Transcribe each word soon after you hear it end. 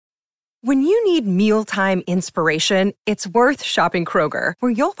When you need mealtime inspiration, it's worth shopping Kroger,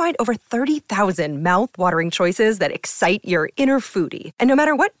 where you'll find over 30,000 mouth-watering choices that excite your inner foodie. And no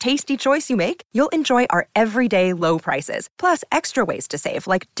matter what tasty choice you make, you'll enjoy our everyday low prices, plus extra ways to save,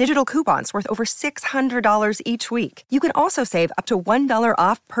 like digital coupons worth over $600 each week. You can also save up to $1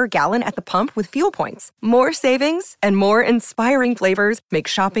 off per gallon at the pump with fuel points. More savings and more inspiring flavors make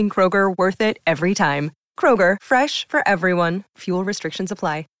shopping Kroger worth it every time. Kroger, fresh for everyone. Fuel restrictions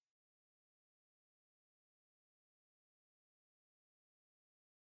apply.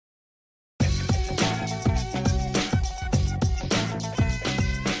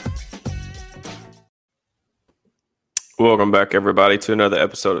 Welcome back, everybody, to another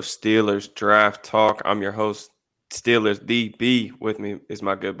episode of Steelers Draft Talk. I'm your host, Steelers DB. With me is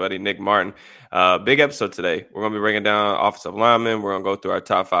my good buddy, Nick Martin. Big episode today. We're going to be breaking down offensive linemen. We're going to go through our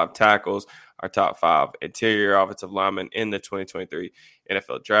top 5 tackles, our top 5 interior offensive linemen in the 2023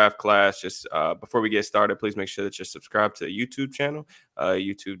 NFL Draft class. Just before we get started, please make sure that you're subscribed to the YouTube channel,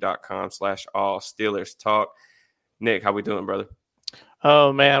 youtube.com/all Steelers Talk. Nick, how we doing, brother?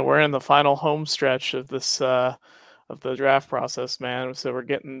 Oh, man, we're in the final home stretch of this of the draft process, man. So we're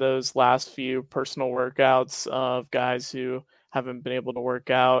getting those last few personal workouts of guys who haven't been able to work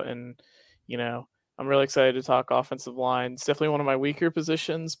out. And, you know, I'm really excited to talk offensive line. It's definitely one of my weaker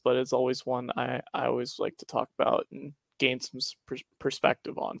positions, but it's always one I always like to talk about and gain some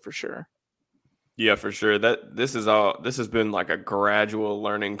perspective on for sure. Yeah, for sure. This has been like a gradual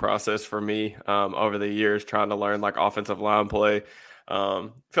learning process for me over the years, trying to learn like offensive line play.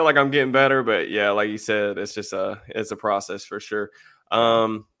 Feel like I'm getting better, but yeah, like you said, it's a process for sure.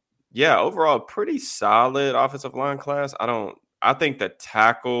 Yeah, overall, pretty solid offensive line class. I think the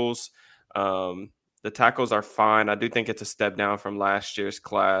tackles are fine. I do think it's a step down from last year's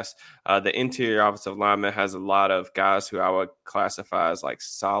class. The interior offensive lineman has a lot of guys who I would classify as like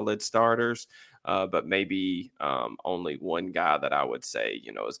solid starters. But maybe only one guy that I would say,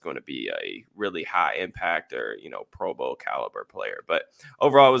 is going to be a really high impact or, Pro Bowl caliber player. But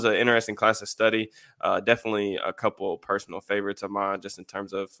overall, it was an interesting class to study. Definitely a couple personal favorites of mine just in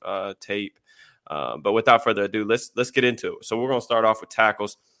terms of tape. But without further ado, let's get into it. So we're going to start off with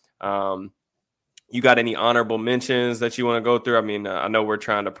tackles. You got any honorable mentions that you want to go through? I mean, I know we're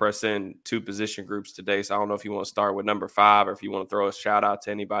trying to press in 2 position groups today, so I don't know if you want to start with number 5 or if you want to throw a shout out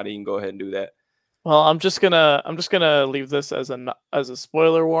to anybody, you can go ahead and do that. Well, I'm just gonna leave this as a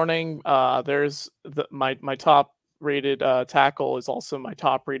spoiler warning. There's my top rated tackle is also my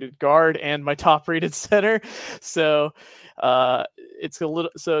top rated guard and my top rated center. So it's a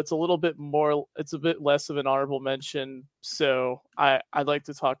little bit more. It's a bit less of an honorable mention. So I'd like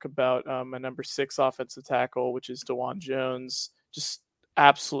to talk about my number 6 offensive tackle, which is Dawand Jones. Just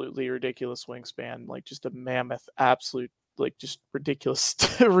absolutely ridiculous wingspan, like just a mammoth, absolute. Like just ridiculous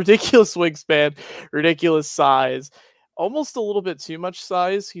wingspan, ridiculous size, almost a little bit too much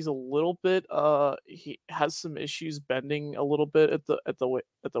size. He's a little bit he has some issues bending a little bit at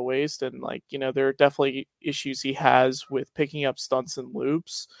the waist, and there are definitely issues he has with picking up stunts and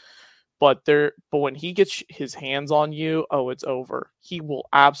loops. But when he gets his hands on you, it's over. He will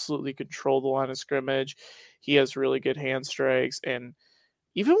absolutely control the line of scrimmage. He has really good hand strikes, and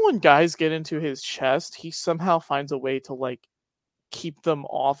even when guys get into his chest, he somehow finds a way to keep them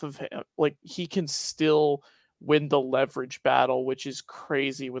off of him. Like he can still win the leverage battle, which is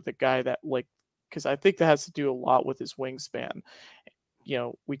crazy with a guy that because I think that has to do a lot with his wingspan.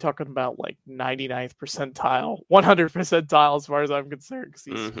 We talking about 99th percentile, 100 percentile as far as I'm concerned, because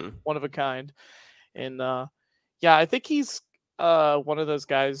he's one of a kind. And I think he's one of those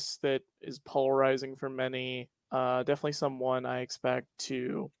guys that is polarizing for many. Definitely someone I expect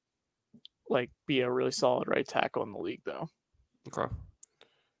to be a really solid right tackle in the league, though. Okay.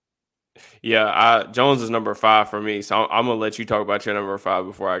 Yeah, Jones is number 5 for me, so I'm gonna let you talk about your number 5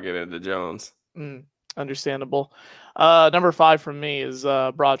 before I get into Jones. Understandable. Number 5 for me is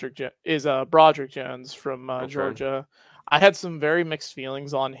Broderick Jones from Georgia. I had some very mixed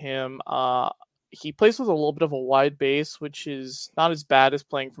feelings on him. He plays with a little bit of a wide base, which is not as bad as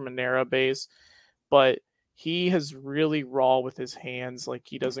playing from a narrow base, but he has really raw with his hands.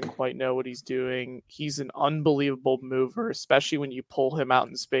 He doesn't quite know what he's doing. He's an unbelievable mover, especially when you pull him out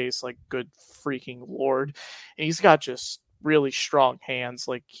in space. Good freaking Lord. And he's got just really strong hands.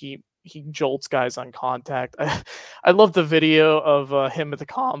 He jolts guys on contact. I love the video of him at the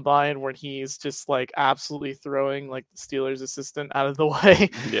combine where he's just absolutely throwing the Steelers assistant out of the way.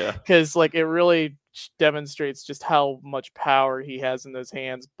 Yeah. Because it really demonstrates just how much power he has in those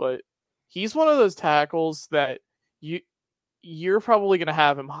hands. But he's one of those tackles that you're probably going to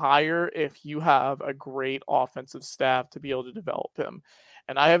have him higher if you have a great offensive staff to be able to develop him.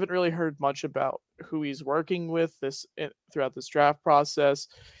 And I haven't really heard much about who he's working with throughout this draft process.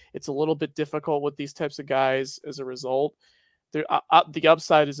 It's a little bit difficult with these types of guys as a result. The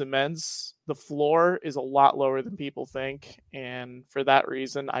upside is immense. The floor is a lot lower than people think. And for that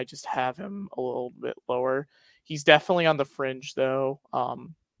reason, I just have him a little bit lower. He's definitely on the fringe, though.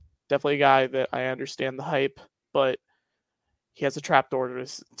 Definitely a guy that I understand the hype, but he has a trapdoor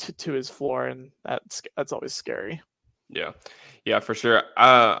to his floor, and that's always scary. Yeah, for sure.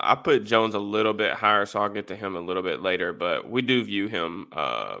 I put Jones a little bit higher, so I'll get to him a little bit later. But we do view him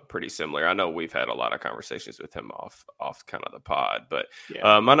pretty similar. I know we've had a lot of conversations with him off kind of the pod. But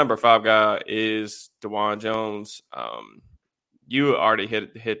my number 5 guy is DeJuan Jones. You already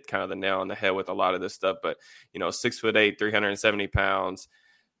hit kind of the nail on the head with a lot of this stuff. But 6'8", 370 pounds,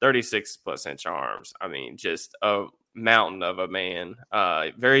 36+ inch arms. I mean, just a mountain of a man.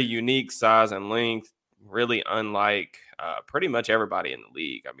 Very unique size and length. Really unlike pretty much everybody in the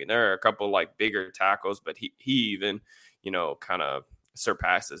league. I mean, there are a couple like bigger tackles, but he even, kind of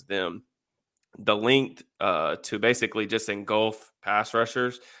surpasses them. The length to basically just engulf pass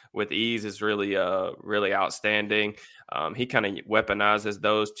rushers with ease is really outstanding. He kind of weaponizes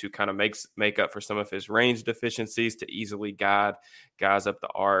those to kind of make up for some of his range deficiencies to easily guide guys up the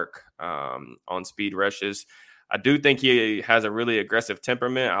arc on speed rushes. I do think he has a really aggressive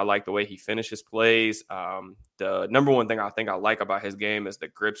temperament. I like the way he finishes plays. The number one thing I think I like about his game is the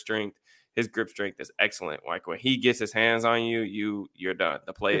grip strength. His grip strength is excellent. Like when he gets his hands on you, you're done.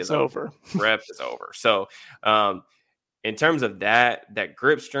 The play is over. Rep is over. So in terms of that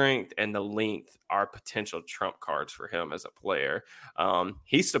grip strength and the length are potential trump cards for him as a player.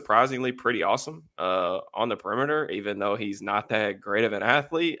 He's surprisingly pretty awesome on the perimeter, even though he's not that great of an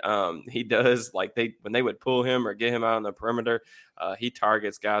athlete. He does when they would pull him or get him out on the perimeter, he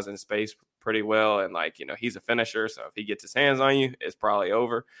targets guys in space pretty well. And he's a finisher. So if he gets his hands on you, it's probably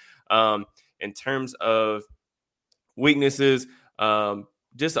over. In terms of weaknesses,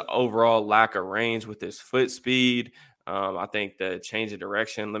 just an overall lack of range with his foot speed. I think the change of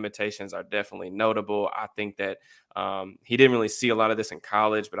direction limitations are definitely notable. I think that he didn't really see a lot of this in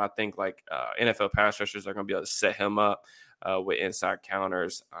college, but I think NFL pass rushers are going to be able to set him up with inside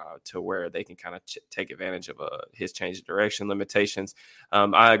counters to where they can kind of take advantage of his change of direction limitations.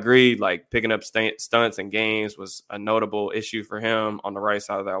 I agree, picking up stunts in games was a notable issue for him on the right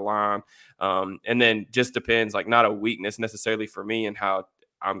side of that line. And then just depends, not a weakness necessarily for me and how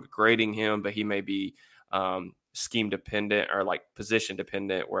I'm grading him, but he may be scheme dependent or position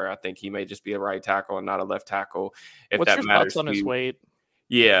dependent, where I think he may just be a right tackle and not a left tackle. What's your thoughts on his weight?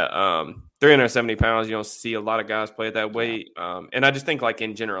 Yeah, 370 pounds. You don't see a lot of guys play at that weight. And I just think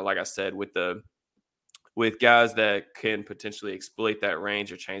in general, like I said, with guys that can potentially exploit that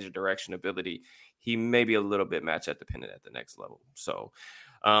range or change of direction ability, he may be a little bit matchup dependent at the next level. So,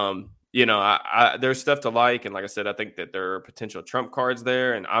 there's stuff to like. And like I said, I think that there are potential trump cards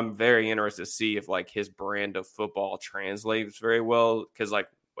there. And I'm very interested to see if his brand of football translates very well. Because like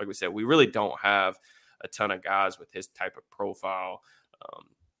we said, we really don't have a ton of guys with his type of profile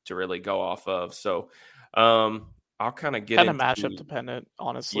to really go off of. So I'll kind of get into matchup dependent,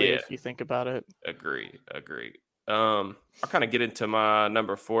 honestly, if you think about it. Agree. I'll kind of get into my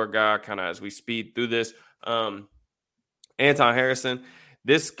number 4 guy kind of as we speed through this. Anton Harrison.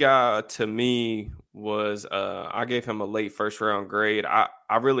 This guy to me was I gave him a late first round grade. I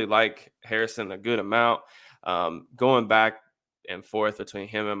really like Harrison a good amount. Going back and forth between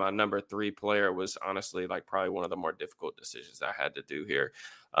him and my number 3 player was honestly probably one of the more difficult decisions I had to do here.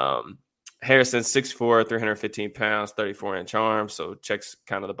 Harrison 6'4", 315 pounds, 34-inch arms, so checks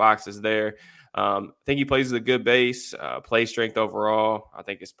kind of the boxes there. I think he plays with a good base, play strength overall. I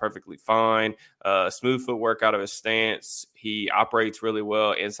think it's perfectly fine. Smooth footwork out of his stance. He operates really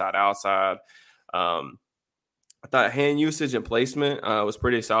well inside, outside. I thought hand usage and placement was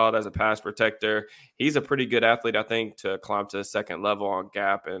pretty solid as a pass protector. He's a pretty good athlete, I think, to climb to the second level on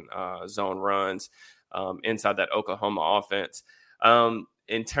gap and zone runs inside that Oklahoma offense.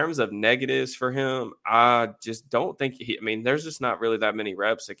 In terms of negatives for him, I just don't think there's just not really that many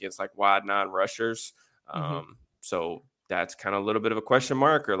reps against wide non-rushers. So that's kind of a little bit of a question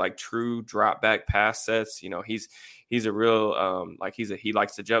mark, or true drop back pass sets. He's a real he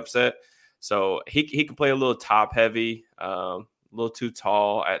likes to jump set. So he can play a little top heavy, a little too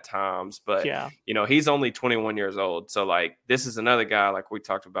tall at times, but he's only 21 years old. So this is another guy we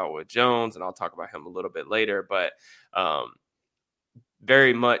talked about with Jones, and I'll talk about him a little bit later, but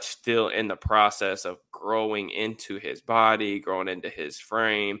very much still in the process of growing into his body, growing into his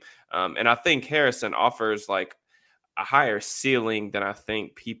frame. And I think Harrison offers a higher ceiling than I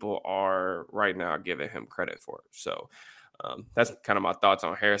think people are right now giving him credit for. So That's kind of my thoughts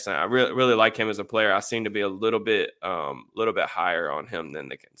on Harrison. I really like him as a player. I seem to be a little bit higher on him than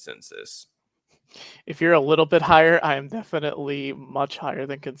the consensus. If you're a little bit higher, I am definitely much higher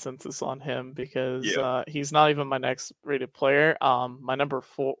than consensus on him because he's not even my next rated player. My number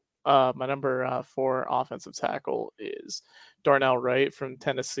four offensive tackle is Darnell Wright from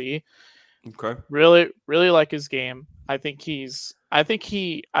Tennessee. Okay. Really, really like his game. I think the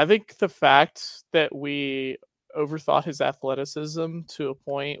fact that we overthought his athleticism to a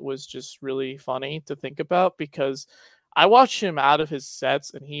point was just really funny to think about because I watch him out of his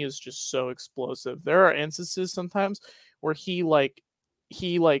sets and he is just so explosive. There are instances sometimes where he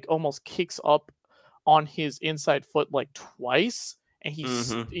almost kicks up on his inside foot like twice and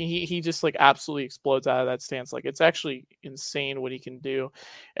he just like absolutely explodes out of that stance. Like it's actually insane what he can do.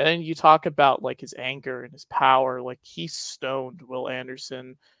 And then you talk about like his anger and his power. Like he stoned Will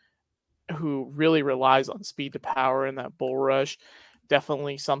Anderson, who really relies on speed to power in that bull rush.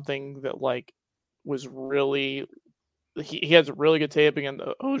 Definitely something that like was really he has really good tape against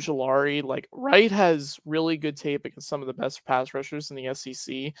Ojulari. Like Wright has really good tape against some of the best pass rushers in the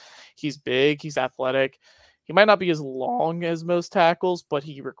SEC. He's big, he's athletic. He might not be as long as most tackles, but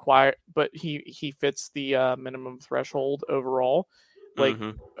he fits the minimum threshold overall. Like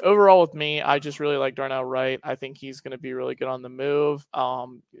overall with me, I just really like Darnell Wright. I think he's going to be really good on the move. A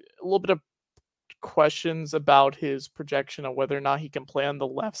little bit of questions about his projection of whether or not he can play on the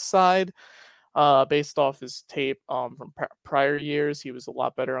left side. Based off his tape from prior years, he was a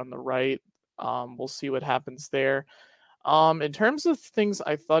lot better on the right. We'll see what happens there. In terms of things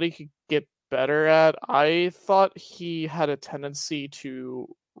I thought he could get better at, I thought he had a tendency to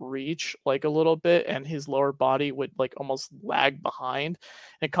reach like a little bit and his lower body would like almost lag behind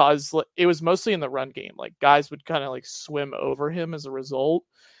and cause it was mostly in the run game. Like guys would kind of like swim over him as a result.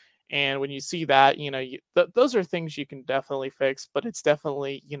 And when you see that, those are things you can definitely fix, but it's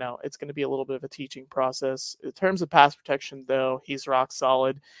definitely, it's going to be a little bit of a teaching process. In terms of pass protection, though, he's rock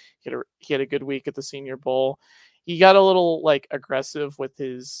solid. He had a good week at the Senior Bowl. He got a little like aggressive with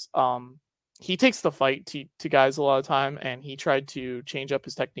his, he takes the fight to guys a lot of time, and he tried to change up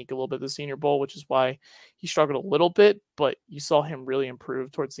his technique a little bit at the Senior Bowl, which is why he struggled a little bit, but you saw him really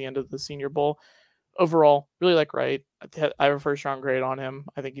improve towards the end of the Senior Bowl. Overall, really like Wright. I have a first round grade on him.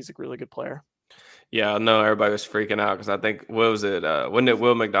 I think he's a really good player. Yeah, I know everybody was freaking out because I think, wasn't it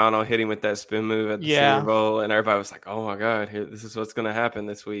Will McDonald hit him with that spin move at the Senior Bowl? And everybody was like, oh my God, this is what's going to happen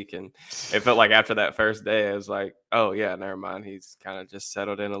this week. And it felt like after that first day, it was like, oh yeah, never mind. He's kind of just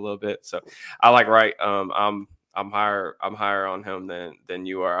settled in a little bit. So I like Wright. I'm higher on him than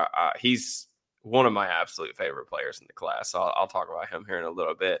you are. He's one of my absolute favorite players in the class. So I'll talk about him here in a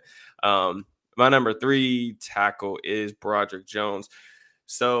little bit. My number 3 tackle is Broderick Jones.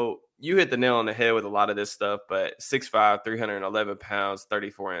 So you hit the nail on the head with a lot of this stuff, but 6'5", 311 pounds,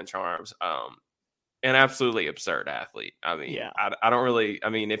 34-inch arms. An absolutely absurd athlete. I mean, I don't really – I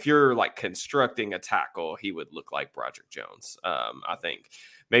mean, if you're like constructing a tackle, he would look like Broderick Jones. I think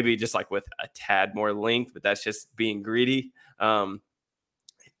maybe just like with a tad more length, but that's just being greedy.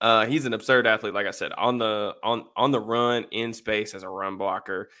 He's an absurd athlete, like I said, on the run, in space as a run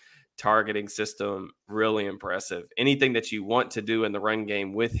blocker. Targeting system, really impressive. Anything that you want to do in the run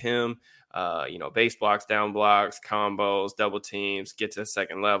game with him, base blocks, down blocks, combos, double teams, get to the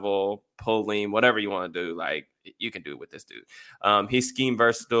second level, pulling, whatever you want to do, like you can do it with this dude. He's scheme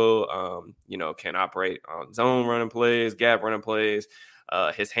versatile, can operate on zone running plays, gap running plays.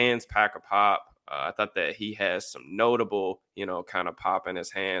 His hands pack a pop. I thought that he has some notable, kind of pop in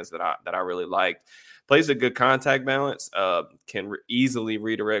his hands that I really liked. Plays a good contact balance, can easily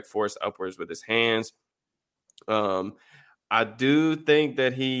redirect force upwards with his hands. I do think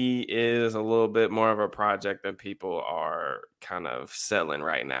that he is a little bit more of a project than people are kind of selling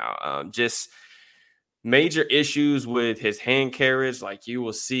right now. Just major issues with his hand carriage. Like you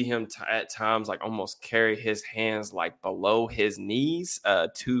will see him at times like almost carry his hands like below his knees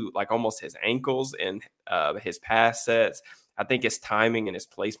to like almost his ankles and his pass sets. I think his timing and his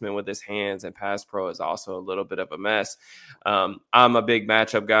placement with his hands and pass pro is also a little bit of a mess. I'm a big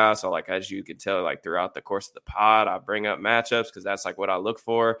matchup guy. So like, as you can tell, like throughout the course of the pod, I bring up matchups because that's like what I look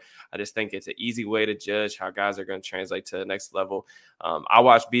for. I just think it's an easy way to judge how guys are going to translate to the next level. I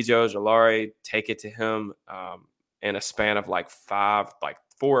watched BJ Ojulari take it to him in a span of like 4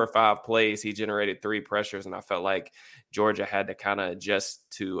 or 5 plays. He generated 3 pressures, and I felt like Georgia had to kind of adjust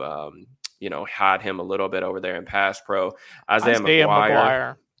to, hide him a little bit over there in pass pro. Isaiah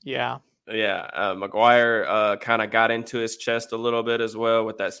McGuire. Yeah. McGuire kind of got into his chest a little bit as well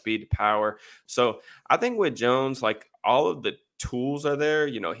with that speed to power. So I think with Jones, like all of the tools are there.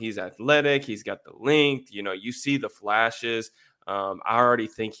 He's athletic. He's got the length. You see the flashes. I already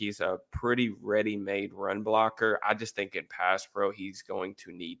think he's a pretty ready-made run blocker. I just think in pass pro, he's going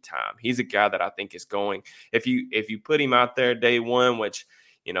to need time. He's a guy that I think is going, if you put him out there day one, which,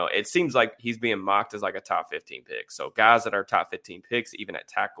 it seems like he's being mocked as like a top 15 pick. So guys that are top 15 picks, even at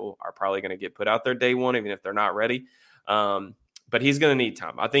tackle, are probably going to get put out there day one, even if they're not ready. But he's going to need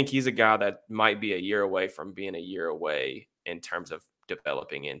time. I think he's a guy that might be a year away from being a year away in terms of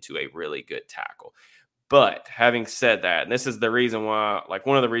developing into a really good tackle. But having said that, and this is the reason why, like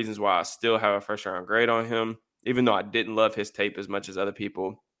one of the reasons why I still have a first round grade on him, even though I didn't love his tape as much as other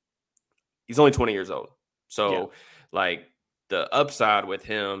people, he's only 20 years old. So like the upside with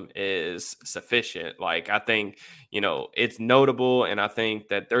him is sufficient. Like, I think, it's notable. And I think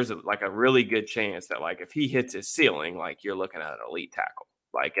that there's a really good chance that like, if he hits his ceiling, like you're looking at an elite tackle.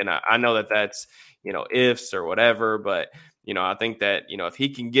 Like, and I know that that's, ifs or whatever, but I think that, if he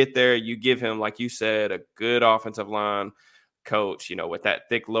can get there, you give him, like you said, a good offensive line coach, with that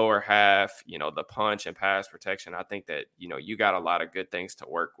thick lower half, the punch and pass protection. I think that, you got a lot of good things to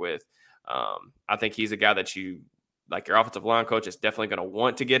work with. I think he's a guy that your offensive line coach is definitely going to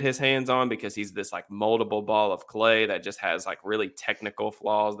want to get his hands on, because he's this like moldable ball of clay that just has like really technical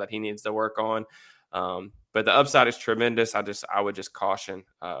flaws that he needs to work on. But the upside is tremendous. I would just caution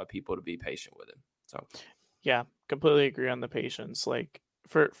people to be patient with him. So, yeah, completely agree on the patience. Like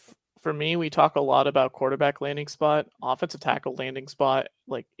for me, we talk a lot about quarterback landing spot, offensive tackle landing spot.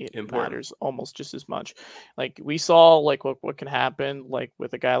 Like it matters almost just as much. Like we saw like what can happen like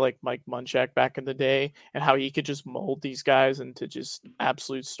with a guy like Mike Munchak back in the day, and how he could just mold these guys into just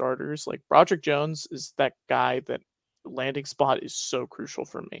absolute starters. Like Broderick Jones is that guy that landing spot is so crucial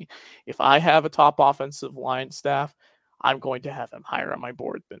for me. If I have a top offensive line staff, I'm going to have him higher on my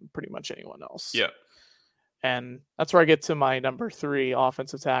board than pretty much anyone else. Yeah. And that's where I get to my number 3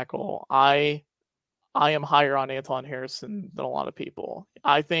 offensive tackle. I am higher on Anton Harrison than a lot of people.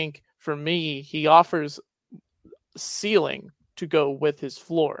 I think for me, he offers ceiling to go with his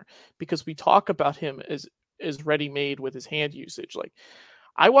floor, because we talk about him as ready-made with his hand usage. Like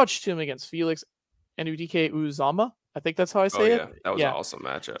I watched him against Felix Enudike Uzama. I think that's how I say it. That was an awesome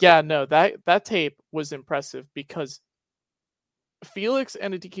matchup. Yeah, no, that tape was impressive, because Felix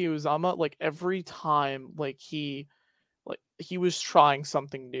Enudike Uzama, like every time, like he was trying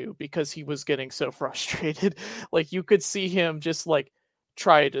something new, because he was getting so frustrated. Like you could see him just like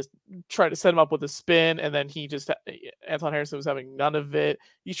try to set him up with a spin, and then Anton Harrison was having none of it.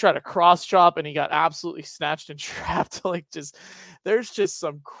 He tried to cross chop and he got absolutely snatched and trapped. Like there's just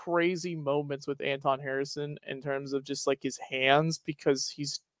some crazy moments with Anton Harrison in terms of just like his hands, because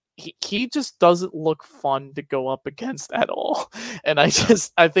he just doesn't look fun to go up against at all. And I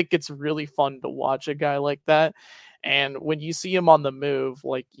think it's really fun to watch a guy like that. And when you see him on the move,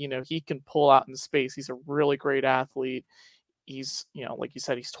 like, he can pull out in space. He's a really great athlete. He's, like you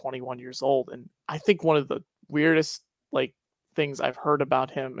said, he's 21 years old. And I think one of the weirdest, like, things I've heard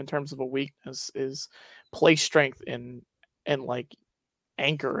about him in terms of a weakness is play strength and like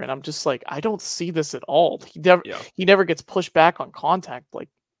anchor. And I'm just like, I don't see this at all. He never gets pushed back on contact. Like,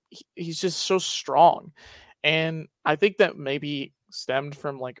 he's just so strong. And I think that maybe stemmed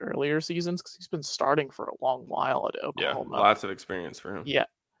from like earlier seasons, because he's been starting for a long while at Oklahoma. Yeah, lots of experience for him. Yeah.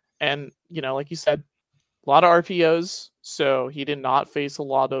 And, like you said, a lot of RPOs. So he did not face a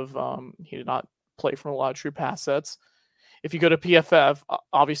lot of, he did not play from a lot of true pass sets. If you go to PFF,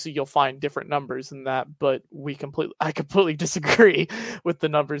 obviously you'll find different numbers than that, but I completely disagree with the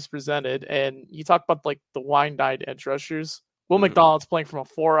numbers presented. And you talk about like the wide-eyed edge rushers. Will McDonald's playing from a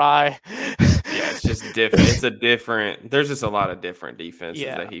 4-eye. Yeah, it's just different. There's just a lot of different defenses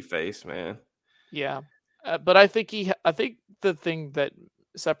that he faced, man. Yeah. But I think the thing that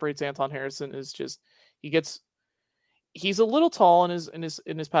separates Anton Harrison is just he's a little tall in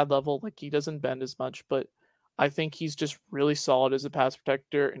his pad level. Like he doesn't bend as much, but I think he's just really solid as a pass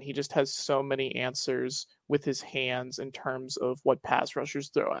protector, and he just has so many answers with his hands in terms of what pass rushers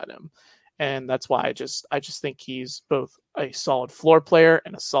throw at him. And that's why I just think he's both a solid floor player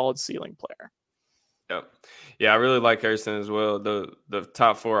and a solid ceiling player. Yep. Yeah, I really like Harrison as well. The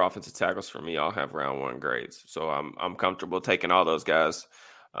top 4 offensive tackles for me all have round 1 grades. So I'm comfortable taking all those guys.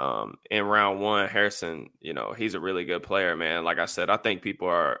 In round 1, Harrison, he's a really good player, man. Like I said, I think people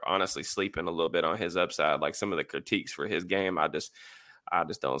are honestly sleeping a little bit on his upside. Like some of the critiques for his game, I just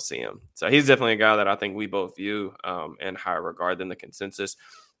don't see him. So he's definitely a guy that I think we both view in higher regard than the consensus.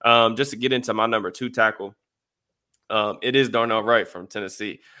 Just to get into my number 2 tackle, it is Darnell Wright from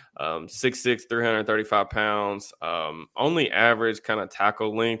Tennessee. 6'6", 335 pounds, only average kind of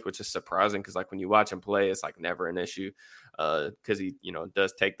tackle length, which is surprising because like when you watch him play, it's like never an issue. because he,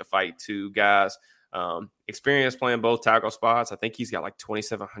 does take the fight to guys. Experience playing both tackle spots. I think he's got like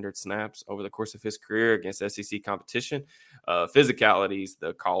 2,700 snaps over the course of his career against SEC competition. Physicality's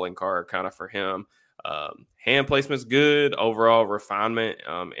the calling card kind of for him. Hand placement's good. Overall refinement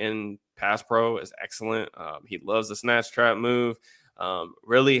in pass pro is excellent. He loves the snatch trap move.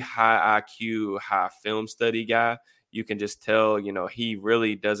 Really high IQ, high film study guy. You can just tell, he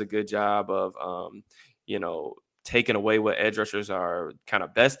really does a good job of, taking away what edge rushers are kind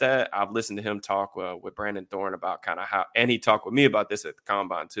of best at. I've listened to him talk with Brandon Thorne about kind of how, and he talked with me about this at the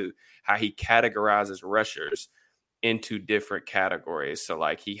combine too, how he categorizes rushers into different categories. So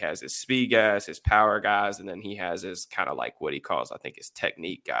like he has his speed guys, his power guys, and then he has his kind of like what he calls, I think, his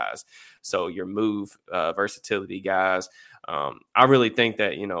technique guys. So your move versatility guys. I really think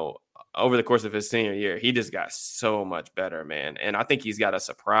that, over the course of his senior year, he just got so much better, man. And I think he's got a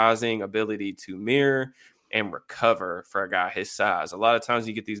surprising ability to mirror and recover for a guy his size. A lot of times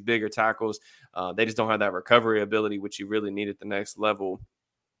you get these bigger tackles, they just don't have that recovery ability, which you really need at the next level.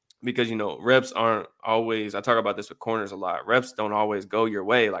 Because, reps aren't always, I talk about this with corners a lot, reps don't always go your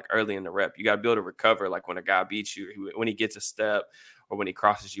way like early in the rep. You got to be able to recover like when a guy beats you, when he gets a step or when he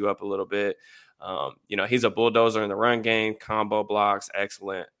crosses you up a little bit. He's a bulldozer in the run game, combo blocks,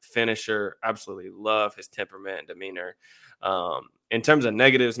 excellent finisher. Absolutely love his temperament and demeanor. In terms of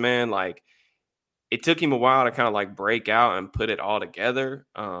negatives, man, like it took him a while to kind of like break out and put it all together.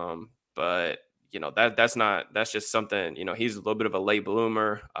 But that's just something, he's a little bit of a late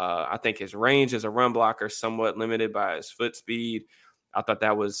bloomer. I think his range as a run blocker somewhat limited by his foot speed. I thought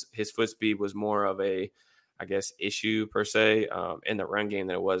his foot speed was more of a, I guess, issue per se in the run game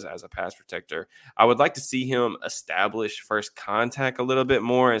than it was as a pass protector. I would like to see him establish first contact a little bit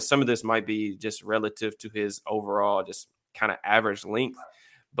more. And some of this might be just relative to his overall just kind of average length.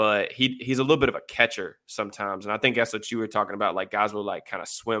 But he's a little bit of a catcher sometimes. And I think that's what you were talking about. Like guys will like kind of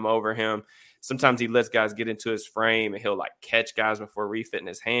swim over him. Sometimes he lets guys get into his frame and he'll like catch guys before refitting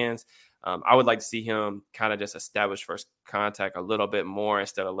his hands. I would like to see him kind of just establish first contact a little bit more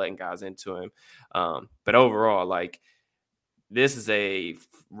instead of letting guys into him. But overall, like this is a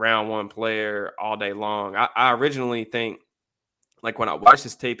round one player all day long. I originally think like when I watched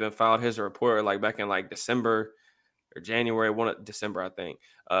his tape and filed his report, like back in like December or January, December, I think.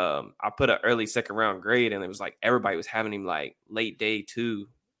 I put an early second round grade and it was like everybody was having him like late day 2.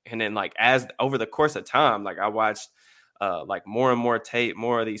 And then like as over the course of time, like I watched like more and more tape,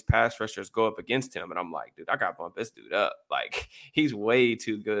 more of these pass rushers go up against him. And I'm like, dude, I got to bump this dude up. Like he's way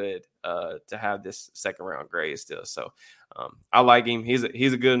too good to have this second round grade still. So I like him. He's a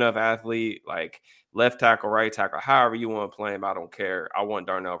good enough athlete, like left tackle, right tackle, however you want to play him. I don't care. I want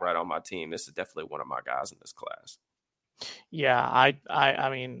Darnell Wright on my team. This is definitely one of my guys in this class. Yeah, I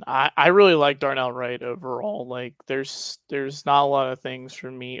mean, I really like Darnell Wright overall. Like there's not a lot of things for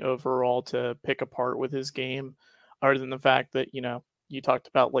me overall to pick apart with his game, other than the fact that, you talked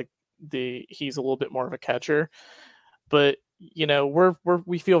about like he's a little bit more of a catcher. But,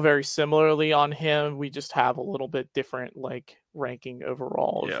 we feel very similarly on him. We just have a little bit different like ranking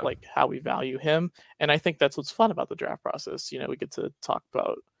overall of like how we value him. And I think that's what's fun about the draft process. We get to talk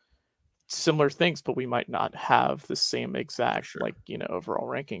about similar things, but we might not have the same exact overall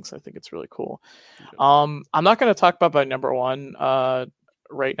rankings. I think it's really cool. I'm not going to talk about my number one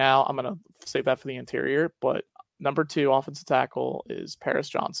right now. I'm going to save that for the interior, but number 2 offensive tackle is Paris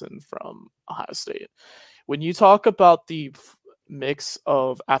Johnson from Ohio State. When you talk about the mix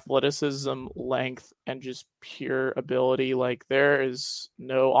of athleticism, length, and just pure ability, like there is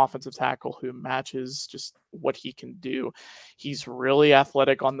no offensive tackle who matches just what he can do. He's really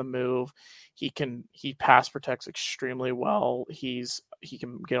athletic on the move. He pass protects extremely well. He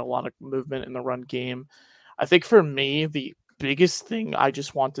can get a lot of movement in the run game. I think for me, the biggest thing I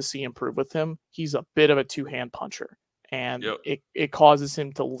just want to see improve with him, he's a bit of a two-hand puncher. And it causes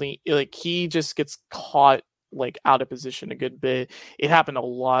him to lean, like he just gets caught like out of position a good bit. It happened a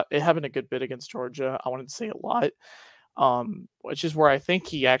lot. It happened a good bit against Georgia. I wanted to say a lot. Which is where I think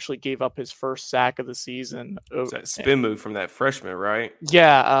he actually gave up his first sack of the season. That spin move from that freshman, right?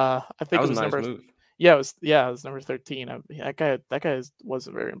 Yeah, I think that was it was a nice number. Move. Yeah, it was number 13. That guy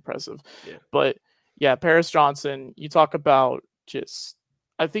wasn't very impressive. Yeah. But yeah, Paris Johnson. You talk about just.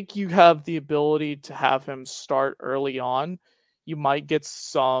 I think you have the ability to have him start early on. You might get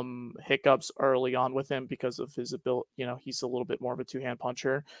some hiccups early on with him because of his ability. He's a little bit more of a two-hand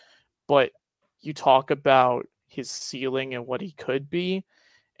puncher. But you talk about his ceiling and what he could be,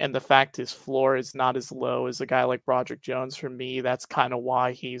 and the fact his floor is not as low as a guy like Broderick Jones. For me, that's kind of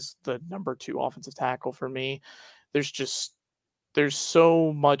why he's the number 2 offensive tackle for me. There's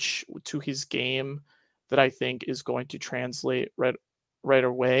so much to his game that I think is going to translate right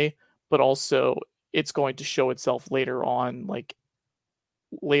away, but also it's going to show itself later on, like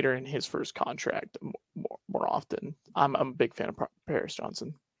later in his first contract more often. I'm a big fan of Paris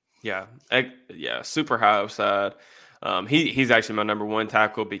Johnson. Yeah, super high upside. He's actually my number one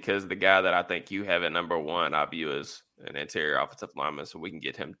tackle because the guy that I think you have at number one, I view as an interior offensive lineman, so we can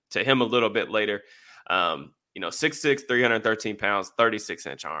get him a little bit later. 6'6", 313 pounds,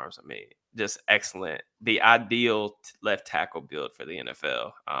 36-inch arms. I mean, just excellent. The ideal left tackle build for the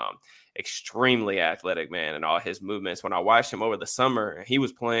NFL. Extremely athletic, man, and all his movements. When I watched him over the summer, he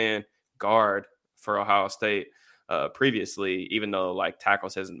was playing guard for Ohio State previously, even though like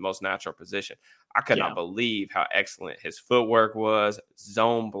tackle's his most natural position. I could not believe how excellent his footwork was.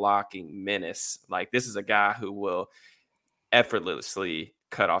 Zone blocking menace. Like, this is a guy who will effortlessly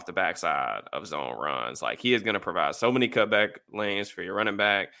cut off the backside of zone runs. Like, he is going to provide so many cutback lanes for your running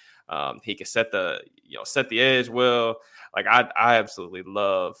back. He can set the edge well. Like, I absolutely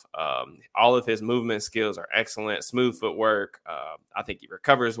love all of his movement skills are excellent. Smooth footwork. I think he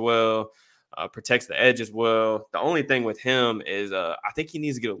recovers well. Protects the edge as well. The only thing with him is I think he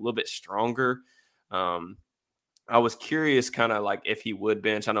needs to get a little bit stronger. I was curious kind of like if he would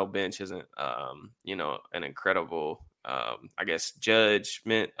bench. I know bench isn't, an incredible, I guess,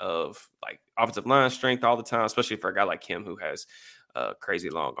 judgment of like offensive line strength all the time, especially for a guy like him who has crazy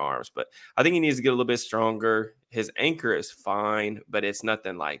long arms. But I think he needs to get a little bit stronger. His anchor is fine, but it's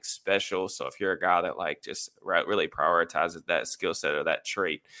nothing like special. So if you're a guy that like just really prioritizes that skill set or that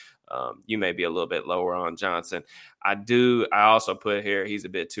trait, you may be a little bit lower on Johnson. I also put here he's a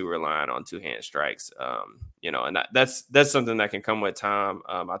bit too reliant on two-hand strikes, and that's something that can come with time.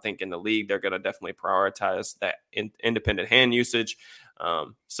 I think in the league, they're going to definitely prioritize that independent hand usage.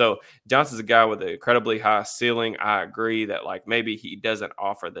 So Johnson's a guy with an incredibly high ceiling. I agree that like maybe he doesn't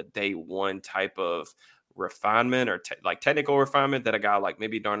offer the day one type of refinement or technical refinement that a guy like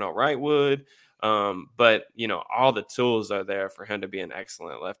maybe Darnell Wright would. But all the tools are there for him to be an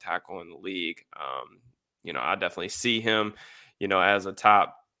excellent left tackle in the league. I definitely see him, as a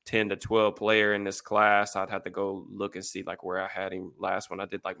top 10 to 12 player in this class. I'd have to go look and see like where I had him last when I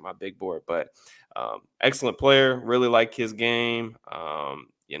did like my big board, but excellent player. Really like his game.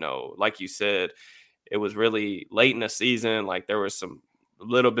 Like you said, it was really late in the season. Like there was some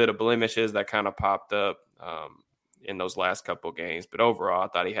little bit of blemishes that kind of popped up, in those last couple games, but overall I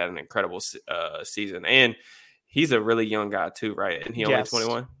thought he had an incredible season, and he's a really young guy too, right? And he only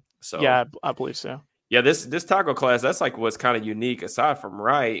 21. So yeah, I believe so. Yeah, this tackle class, that's like what's kind of unique. Aside from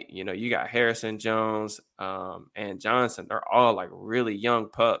Wright, you got Harrison, Jones, and Johnson. They're all like really young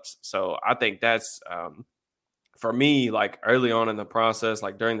pups. So I think that's for me, like early on in the process,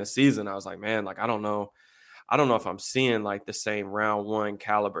 like during the season, I was like, man, like I don't know if I'm seeing like the same round one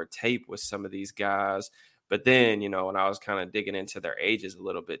caliber tape with some of these guys. But then, when I was kind of digging into their ages a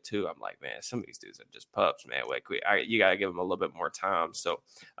little bit too, I'm like, man, some of these dudes are just pups, man. You got to give them a little bit more time. So,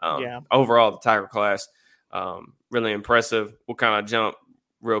 overall, the tackle class, really impressive. We'll kind of jump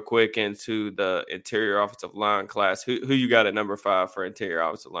real quick into the interior offensive line class. Who you got at number 5 for interior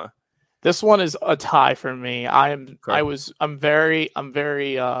offensive line? This one is a tie for me. I'm very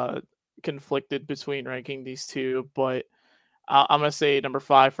conflicted between ranking these two, but I'm going to say number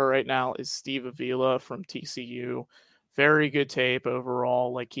 5 for right now is Steve Avila from TCU. Very good tape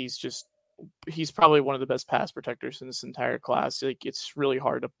overall. Like he's probably one of the best pass protectors in this entire class. Like it's really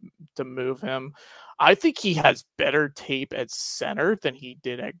hard to move him. I think he has better tape at center than he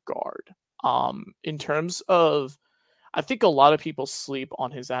did at guard. In terms of, I think a lot of people sleep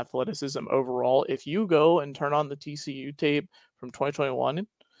on his athleticism overall. If you go and turn on the TCU tape from 2021,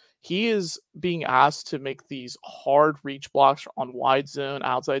 he is being asked to make these hard reach blocks on wide zone,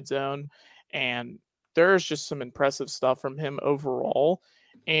 outside zone, and there's just some impressive stuff from him overall.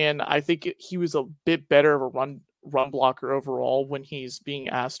 And I think he was a bit better of a run blocker overall when he's being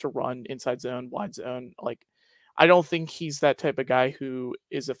asked to run inside zone, wide zone. Like, I don't think he's that type of guy who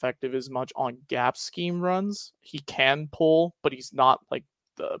is effective as much on gap scheme runs. He can pull, but he's not like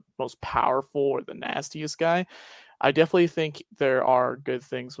the most powerful or the nastiest guy. I definitely think there are good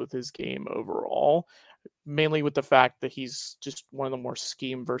things with his game overall, mainly with the fact that he's just one of the more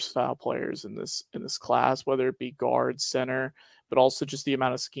scheme versatile players in this class, whether it be guard, center, but also just the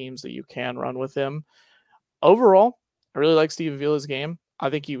amount of schemes that you can run with him. Overall, I really like Steve Avila's game. I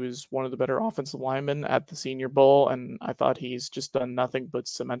think he was one of the better offensive linemen at the Senior Bowl, and I thought he's just done nothing but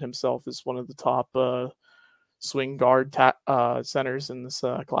cement himself as one of the top swing guard centers in this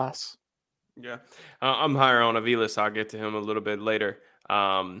class. Yeah, I'm higher on Avila, so I'll get to him a little bit later.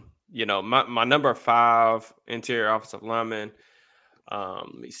 My number 5 interior offensive lineman,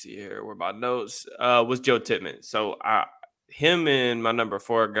 Let me see here where my notes was Joe Tippmann. So him and my number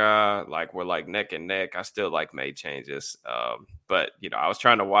 4 guy were neck and neck. I still made changes. But I was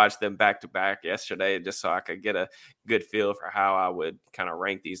trying to watch them back to back yesterday just so I could get a good feel for how I would kind of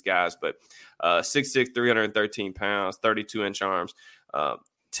rank these guys. But 6'6", 313 pounds, 32-inch arms.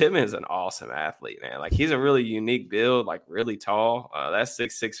 Tippmann is an awesome athlete, man. He's a really unique build, really tall. That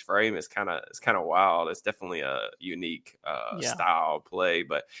 6'6" frame is kind of wild. It's definitely a unique style play,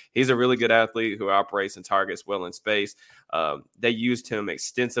 but he's a really good athlete who operates and targets well in space. They used him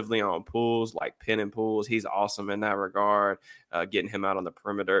extensively on pulls, like pin and pulls. He's awesome in that regard, getting him out on the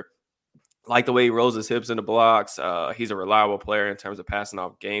perimeter. Like the way he rolls his hips into blocks. He's a reliable player in terms of passing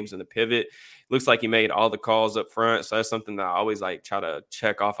off games in the pivot. Looks like he made all the calls up front. So that's something that I always try to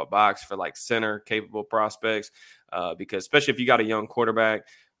check off a box for center capable prospects. Because especially if you got a young quarterback,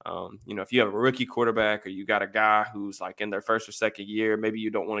 if you have a rookie quarterback or you got a guy who's in their first or second year, maybe you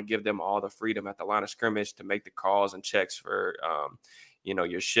don't want to give them all the freedom at the line of scrimmage to make the calls and checks for,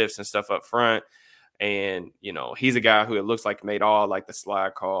 your shifts and stuff up front. And, he's a guy who it looks like made all the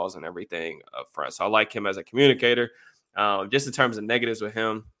slide calls and everything up front. So I like him as a communicator. Just in terms of negatives with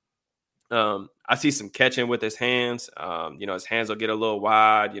him, I see some catching with his hands. His hands will get a little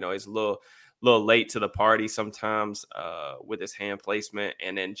wide. He's a little late to the party sometimes with his hand placement.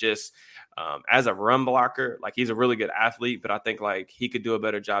 And then just as a run blocker, he's a really good athlete, but I think he could do a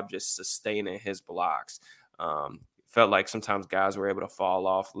better job just sustaining his blocks. Felt like sometimes guys were able to fall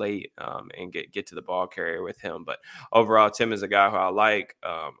off late and get to the ball carrier with him. But overall, Tim is a guy who I like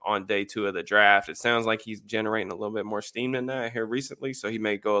on day 2 of the draft. It sounds like he's generating a little bit more steam than that here recently, so he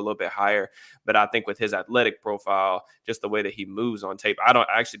may go a little bit higher. But I think with his athletic profile, just the way that he moves on tape, I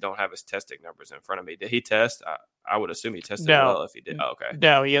actually don't have his testing numbers in front of me. Did he test? I would assume he tested well if he did. Oh, okay.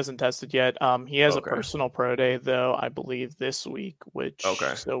 No, he hasn't tested yet. He has a personal pro day, though, I believe this week,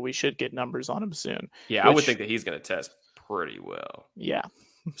 so we should get numbers on him soon. Yeah, I would think that he's going to test pretty well. Yeah.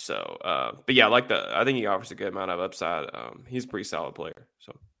 So, but yeah, I think he offers a good amount of upside. He's a pretty solid player.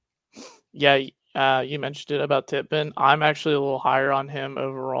 So, yeah, you mentioned it about Tippmann. I'm actually a little higher on him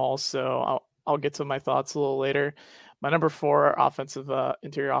overall, so I'll get to my thoughts a little later. My number 4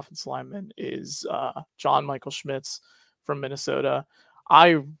 interior offensive lineman is John Michael Schmitz from Minnesota.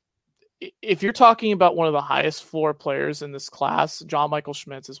 If you're talking about one of the highest floor players in this class, John Michael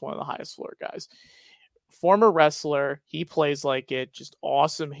Schmitz is one of the highest floor guys. Former wrestler, he plays like it, just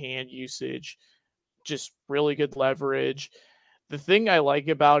awesome hand usage, just really good leverage. The thing I like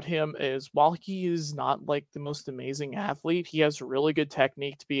about him is while he is not the most amazing athlete, he has really good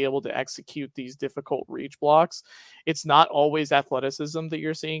technique to be able to execute these difficult reach blocks. It's not always athleticism that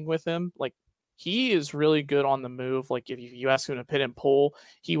you're seeing with him. He is really good on the move. If you ask him to pin and pull,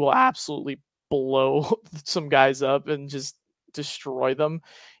 he will absolutely blow some guys up and just destroy them.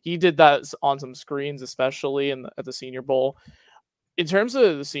 He did that on some screens, especially at the Senior Bowl. In terms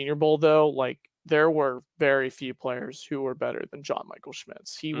of the Senior Bowl, though, there were very few players who were better than John Michael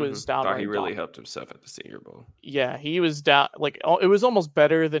Schmitz. He was down. He really helped himself at the Senior Bowl. Yeah, he was down. It was almost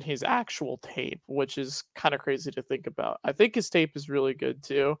better than his actual tape, which is kind of crazy to think about. I think his tape is really good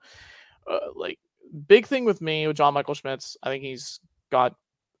too. Big thing with me with John Michael Schmitz, I think he's got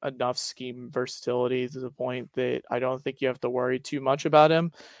enough scheme versatility to the point that I don't think you have to worry too much about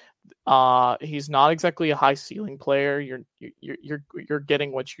him. He's not exactly a high ceiling player. You're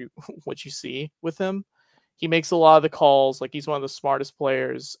getting what you see with him. He makes a lot of the calls. He's one of the smartest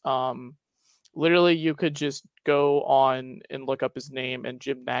players. Literally, you could just go on and look up his name, and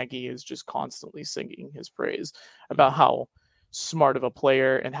Jim Nagy is just constantly singing his praise about how smart of a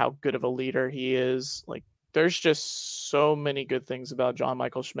player and how good of a leader he is. There's just so many good things about John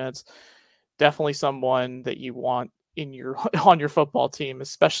Michael Schmitz. Definitely someone that you want on your football team,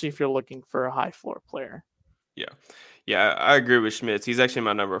 especially if you're looking for a high floor player. Yeah, I agree with Schmitz. He's actually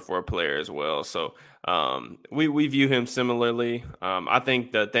my number 4 player as well. So we view him similarly. I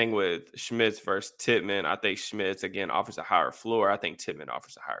think the thing with Schmitz versus Tippmann, I think Schmitz again offers a higher floor. I think Tippmann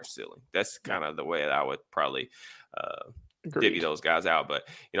offers a higher ceiling. That's kind of the way that I would probably divvy those guys out. But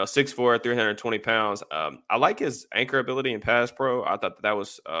 6'4", 320 pounds. I like his anchor ability in pass pro. I thought that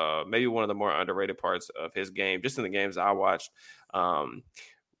was maybe one of the more underrated parts of his game, just in the games I watched.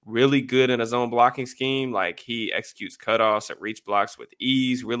 Really good in his own blocking scheme. He executes cutoffs and reach blocks with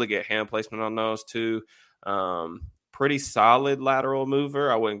ease. Really good hand placement on those too. Pretty solid lateral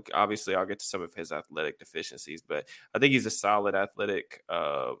mover. I'll get to some of his athletic deficiencies, but I think he's a solid athletic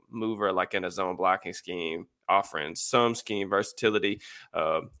mover, in his own blocking scheme, offering some scheme versatility.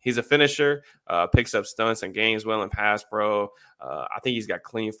 He's a finisher, picks up stunts and gains well in pass pro. I think he's got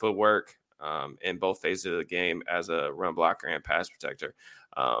clean footwork. in both phases of the game as a run blocker and pass protector.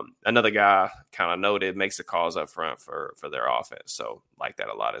 Another guy kind of noted makes the calls up front for their offense. So like that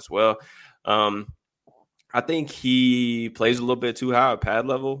a lot as well. I think he plays a little bit too high at pad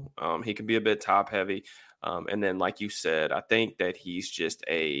level. He can be a bit top heavy. And then, like you said, I think that he's just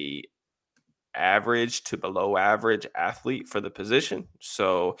a average to below average athlete for the position.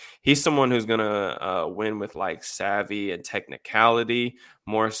 So he's someone who's going to win with like savvy and technicality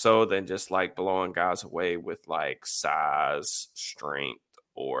more so than just like blowing guys away with like size, strength,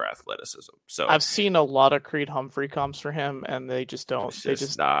 or athleticism. So I've seen a lot of Creed Humphrey comps for him, and they just don't. They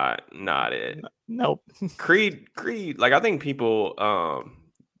just not it. Nope. Creed. Like I think people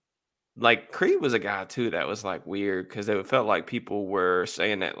like Creed was a guy too that was like weird because it felt like people were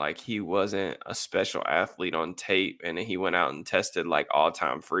saying that like he wasn't a special athlete on tape, and then he went out and tested like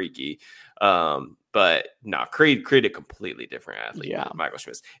all-time freaky. But no, Creed a completely different athlete than Michael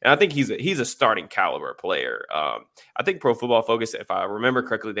Schmitz. And I think he's a starting caliber player. I think Pro Football Focus, if I remember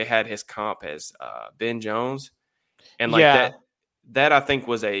correctly, they had his comp as Ben Jones. And like that I think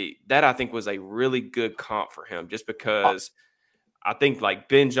was a really good comp for him just because I think like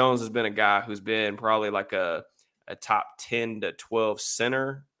Ben Jones has been a guy who's been probably like a top 10 to 12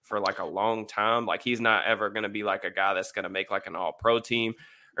 center for like a long time. Like he's not ever going to be like a guy that's going to make like an all-pro team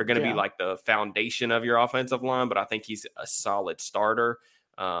or going to be like the foundation of your offensive line, but I think he's a solid starter.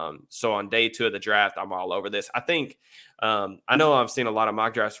 So on day 2 of the draft, I'm all over this. I think I know I've seen a lot of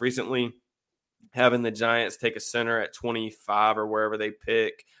mock drafts recently having the Giants take a center at 25 or wherever they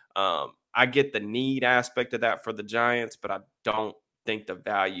pick. I get the need aspect of that for the Giants, but I don't think the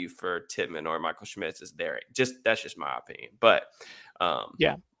value for Tippmann or Michael Schmitz is there. That's just my opinion. But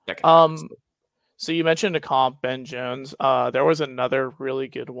so you mentioned a comp, Ben Jones. There was another really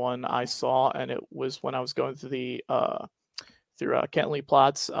good one I saw, and it was when I was going through the Kent Lee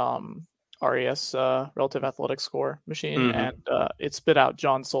Platt's RAS relative athletic score machine, and it spit out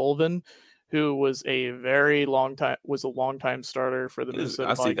John Sullivan, who was a long time starter for the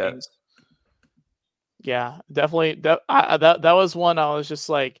Minnesota Vikings. Yeah, definitely. That was one I was just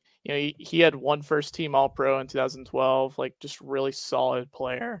like, he had one first team All-Pro in 2012, like just really solid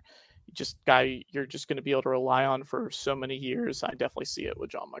player. Just guy you're just going to be able to rely on for so many years. I definitely see it with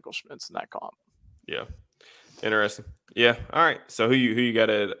John Michael Schmitz in that comp. Yeah, interesting. Yeah, all right. So who you got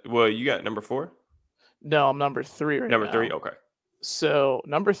you got number 4? No, I'm number 3 right now. Number 3, okay. So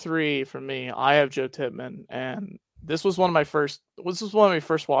number 3 for me, I have Joe Tippmann, and this was one of my first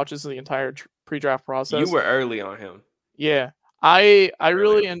watches of the entire pre-draft process. You were early on him. Yeah, I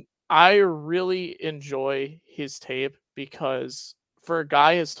really enjoy his tape because for a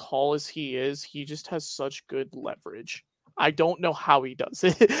guy as tall as he is, he just has such good leverage. I don't know how he does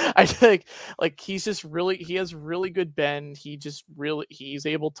it. I think like he has really good bend. He's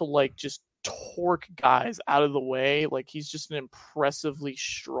able to like just torque guys out of the way. Like he's just an impressively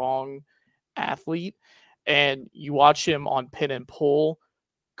strong athlete. And you watch him on pin and pull.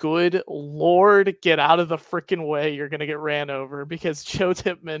 Good Lord, get out of the freaking way. You're going to get ran over because Joe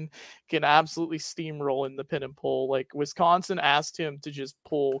Tippmann can absolutely steamroll in the pin and pull. Like Wisconsin asked him to just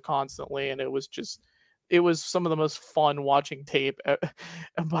pull constantly. And it was some of the most fun watching tape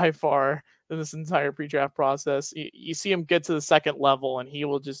by far in this entire pre-draft process. You see him get to the second level and he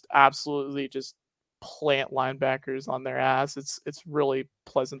will just absolutely just plant linebackers on their ass. It's really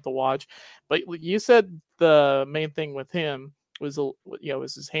pleasant to watch. But you said the main thing with him was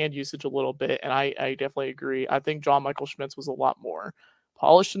his hand usage a little bit, and I definitely agree. I think John Michael Schmitz was a lot more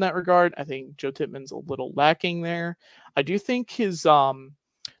polished in that regard. I think Joe Tippmann's a little lacking there. I do think his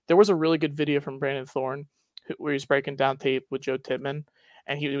there was a really good video from Brandon Thorne where he's breaking down tape with Joe Tippmann,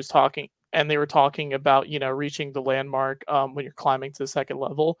 and he was talking, and they were talking about reaching the landmark when you're climbing to the second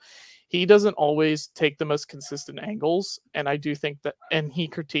level. He doesn't always take the most consistent angles, and I do think that, and he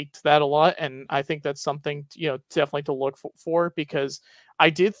critiqued that a lot, and I think that's something definitely to look for because I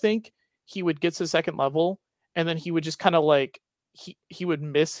did think he would get to the second level, and then he would just kind of like he would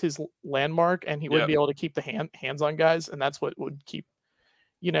miss his landmark, and he wouldn't be able to keep the hands on guys, and that's what would keep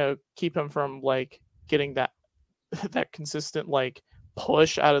him from like getting that consistent like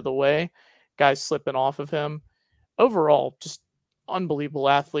push out of the way, guys slipping off of him. Overall, just unbelievable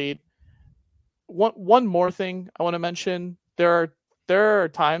athlete. One more thing I want to mention, there are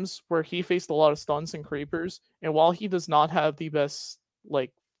times where he faced a lot of stunts and creepers, and while he does not have the best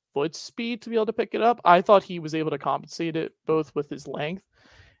like foot speed to be able to pick it up, I thought he was able to compensate it both with his length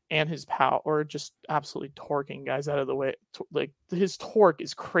and his power, just absolutely torquing guys out of the way. Like his torque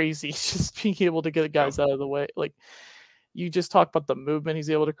is crazy, just being able to get guys out of the way. Like you just talk about the movement he's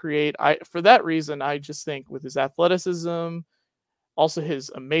able to create. For that reason, I just think with his athleticism, Also, his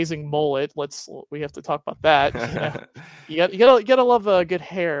amazing mullet. We have to talk about that. You gotta love good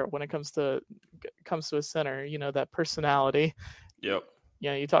hair when it comes to a center. That personality. Yep.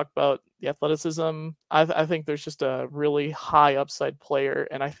 You talk about the athleticism. I think there's just a really high upside player,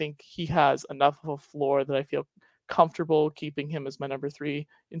 and I think he has enough of a floor that I feel comfortable keeping him as my number 3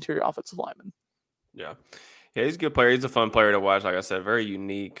 interior offensive lineman. Yeah. Yeah, he's a good player. He's a fun player to watch. Like I said, very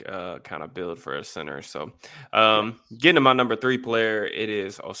unique kind of build for a center. So, getting to my number 3 player, it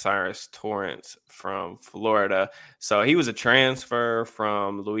is O'Cyrus Torrence from Florida. So he was a transfer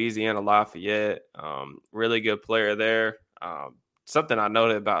from Louisiana Lafayette. Really good player there. Something I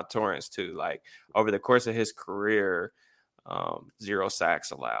noted about Torrence too, like over the course of his career, 0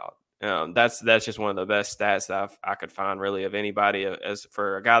 sacks allowed. That's just one of the best stats that I could find really of anybody, as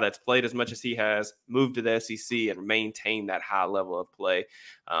for a guy that's played as much as he has, moved to the SEC and maintained that high level of play.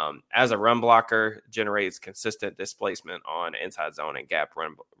 As a run blocker, generates consistent displacement on inside zone and gap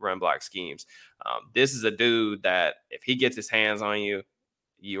run block schemes. This is a dude that if he gets his hands on you,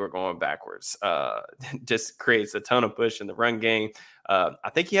 you are going backwards. Just creates a ton of push in the run game. I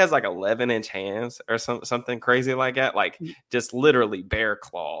think he has like 11-inch hands or something crazy like that. Like just literally bear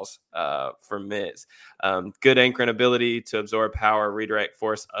claws for mitts. Good anchoring ability to absorb power, redirect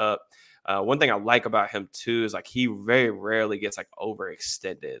force up. One thing I like about him too is like he very rarely gets like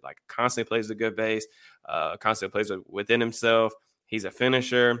overextended. Like constantly plays a good base. Constantly plays within himself. He's a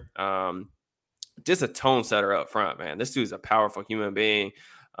finisher. Just a tone setter up front, man. This dude's a powerful human being.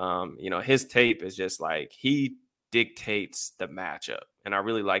 His tape is just like he dictates the matchup, and I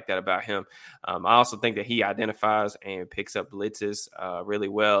really like that about him. I also think that he identifies and picks up blitzes really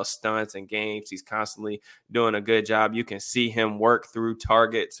well, stunts and games. He's constantly doing a good job. You can see him work through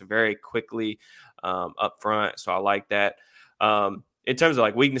targets very quickly up front, so I like that. In terms of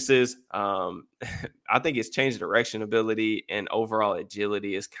like weaknesses, I think his change direction ability and overall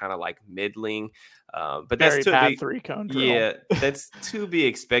agility is kind of like middling. But that's very bad 3-cone drill. Yeah, that's to be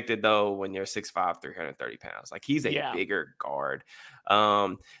expected though when you're 6'5", 330 pounds. Like he's a bigger guard.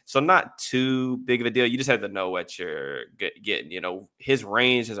 So not too big of a deal. You just have to know what you're getting. His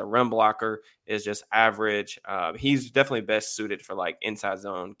range as a run blocker is just average. He's definitely best suited for like inside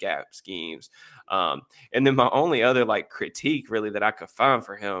zone gap schemes. And then my only other like critique really that I could find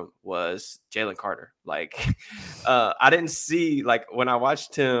for him was Jalen Carter. Like I didn't see, like when I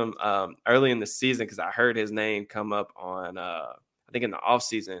watched him early in the season, because I heard his name come up on I think in the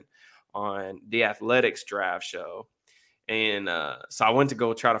offseason on the Athletics draft show. And so I went to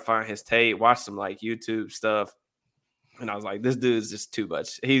go try to find his tape, watch some like YouTube stuff. And I was like, this dude is just too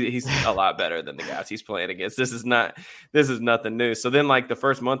much. He's a lot better than the guys he's playing against. This is nothing new. So then like the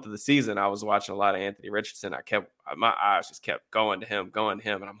first month of the season, I was watching a lot of Anthony Richardson. My eyes just kept going to him. And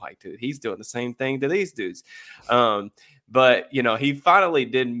I'm like, dude, he's doing the same thing to these dudes. But he finally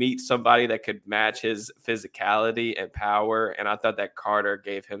did meet somebody that could match his physicality and power. And I thought that Carter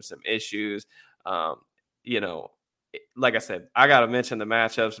gave him some issues. Like I said, I got to mention the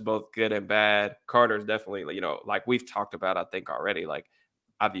matchups, both good and bad. Carter's definitely, like we've talked about, I think already, like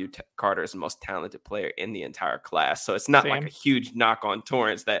I view Carter as the most talented player in the entire class. So it's not like a huge knock on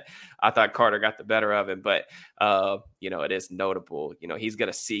Torrence that I thought Carter got the better of him, but it is notable. He's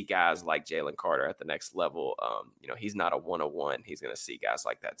going to see guys like Jalen Carter at the next level. He's not a 101. He's going to see guys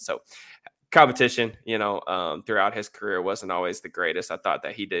like that. So competition, throughout his career wasn't always the greatest. I thought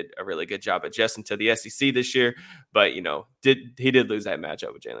that he did a really good job adjusting to the SEC this year, but he did lose that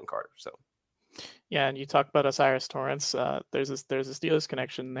matchup with Jalen Carter. So yeah, and you talk about O'Cyrus Torrence. There's a Steelers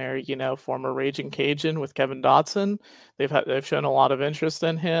connection there. Former Raging Cajun with Kevin Dotson. They've shown a lot of interest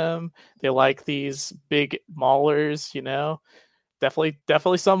in him. They like these big maulers.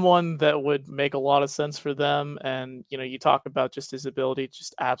 Definitely someone that would make a lot of sense for them. And you talk about just his ability,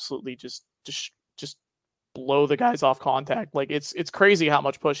 just absolutely just blow the guys off contact. Like it's crazy how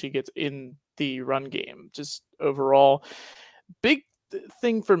much push he gets in the run game. Just overall, big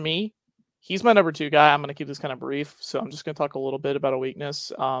thing for me. He's my number 2 guy. I'm going to keep this kind of brief, so I'm just going to talk a little bit about a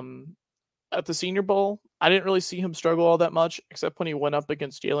weakness. At the Senior Bowl, I didn't really see him struggle all that much, except when he went up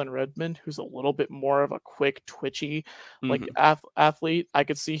against Jalen Redmond, who's a little bit more of a quick, twitchy, athlete. I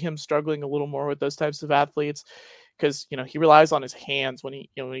could see him struggling a little more with those types of athletes because he relies on his hands. When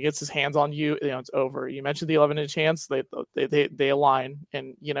he gets his hands on you, it's over. You mentioned the 11-inch hands; they align,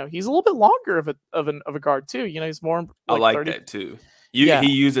 and he's a little bit longer of a guard too. He's more. I like 30. That too.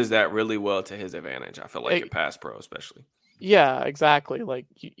 He uses that really well to his advantage. I feel like in pass pro, especially. Yeah, exactly. Like,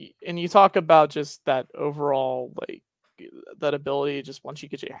 and you talk about just that overall, like that ability. Just once you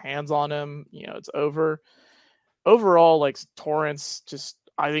get your hands on him, it's over. Overall, like Torrence, just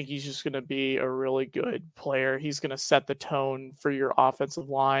I think he's just going to be a really good player. He's going to set the tone for your offensive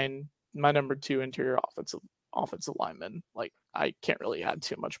line. My number 2 interior offensive lineman. Like, I can't really add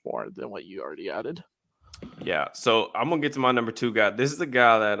too much more than what you already added. Yeah, so I'm gonna get to my number 2 guy. This is a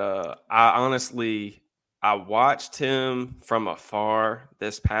guy that I watched him from afar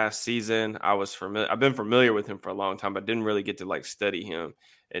this past season. I've been familiar with him for a long time, but didn't really get to like study him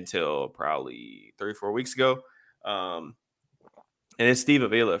until probably 3-4 weeks ago. And it's Steve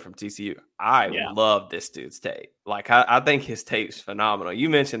Avila from TCU. I love this dude's tape. Like, I think his tape's phenomenal. You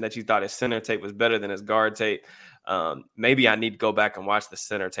mentioned that you thought his center tape was better than his guard tape. Maybe I need to go back and watch the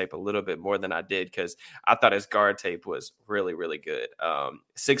center tape a little bit more than I did, because I thought his guard tape was really, really good.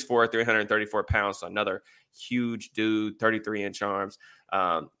 6'4", 334 pounds, so another huge dude, 33-inch arms.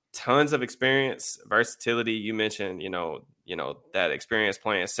 Tons of experience, versatility. You mentioned, that experience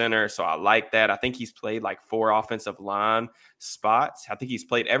playing center. So I like that. I think he's played like 4 offensive line spots. I think he's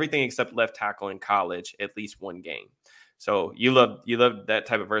played everything except left tackle in college, at least one game. So you love that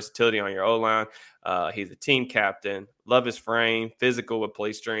type of versatility on your O-line. He's a team captain. Love his frame, physical with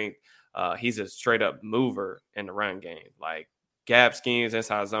play strength. He's a straight up mover in the run game. Like, gap schemes,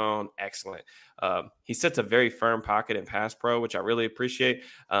 inside zone, excellent. He sets a very firm pocket in pass pro, which I really appreciate.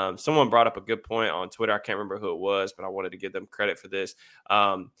 Someone brought up a good point on Twitter. I can't remember who it was, but I wanted to give them credit for this.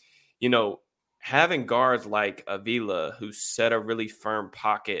 Having guards like Avila who set a really firm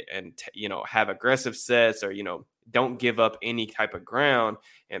pocket and, have aggressive sets, or, don't give up any type of ground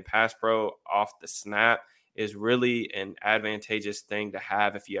and pass pro off the snap is really an advantageous thing to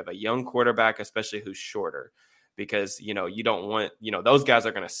have if you have a young quarterback, especially who's shorter. Because, you don't want, those guys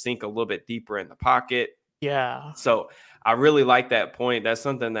are going to sink a little bit deeper in the pocket. Yeah. So I really like that point. That's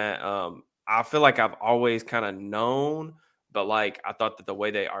something that I feel like I've always kind of known, but like, I thought that the way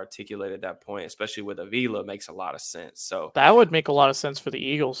they articulated that point, especially with Avila, makes a lot of sense. So that would make a lot of sense for the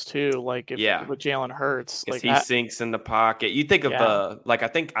Eagles too. Like, with Jalen Hurts, like he sinks in the pocket. You think of I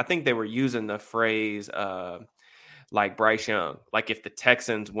think they were using the phrase like Bryce Young. Like, if the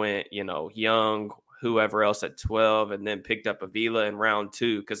Texans went, Young, whoever else at 12, and then picked up Avila in round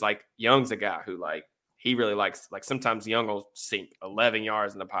 2, because like Young's a guy who like he really likes, like, sometimes Young will sink 11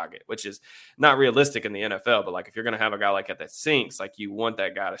 yards in the pocket, which is not realistic in the NFL. But like, if you're going to have a guy like that sinks, like, you want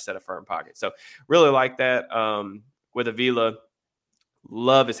that guy to set a firm pocket. So really like that. With Avila,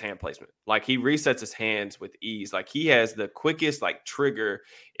 love his hand placement. Like, he resets his hands with ease. Like, he has the quickest like trigger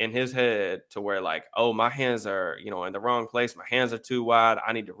in his head to where like, oh, my hands are, in the wrong place. My hands are too wide.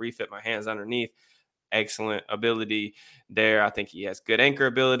 I need to refit my hands underneath. Excellent ability there. I think he has good anchor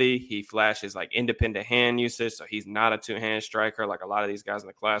ability. He flashes like independent hand usage, so he's not a 2-hand striker like a lot of these guys in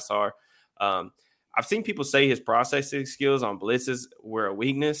the class are. I've seen people say his processing skills on blitzes were a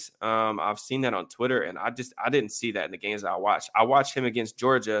weakness. I've seen that on Twitter, and I didn't see that in the games that I watched. I watched him against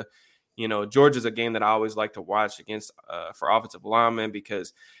Georgia. Georgia's a game that I always like to watch against for offensive linemen,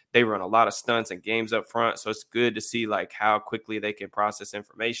 because they run a lot of stunts and games up front. So it's good to see like how quickly they can process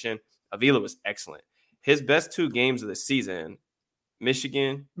information. Avila was excellent. His best 2 games of the season,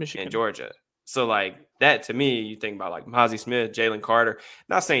 Michigan and Georgia. So like, that to me, you think about like Mozzie Smith, Jalen Carter.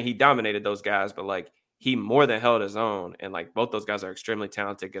 Not saying he dominated those guys, but like, he more than held his own. And like, both those guys are extremely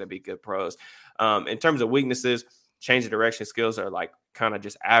talented, going to be good pros. In terms of weaknesses, change of direction skills are like kind of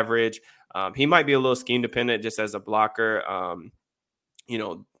just average. He might be a little scheme dependent just as a blocker.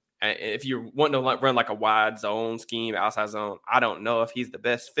 If you're wanting to run like a wide zone scheme, outside zone, I don't know if he's the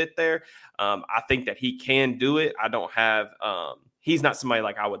best fit there. I think that he can do it. I don't have he's not somebody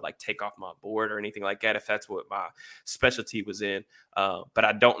like I would like take off my board or anything like that if that's what my specialty was in. But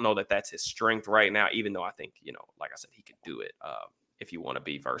I don't know that that's his strength right now, even though I think, like I said, he could do it if you want to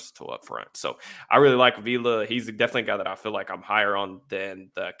be versatile up front. So I really like Avila. He's definitely a guy that I feel like I'm higher on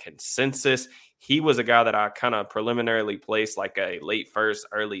than the consensus. He was a guy that I kind of preliminarily placed like a late first,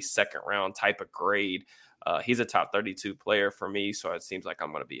 early second round type of grade. He's a top 32 player for me, so it seems like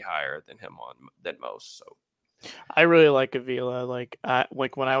I'm going to be higher than him than most. So I really like Avila. Like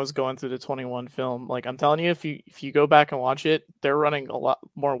when I was going through the 21 film, like, I'm telling you, if you go back and watch it, they're running a lot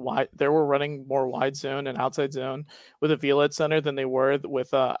more wide. They were running more wide zone and outside zone with Avila at center than they were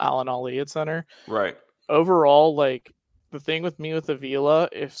with Alan Ali at center. Right. Overall, like, the thing with me with Avila,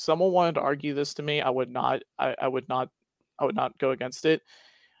 if someone wanted to argue this to me, I would not go against it.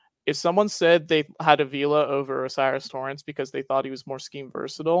 If someone said they had Avila over Osiris Torrance because they thought he was more scheme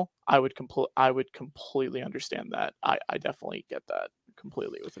versatile, I would completely understand that. I definitely get that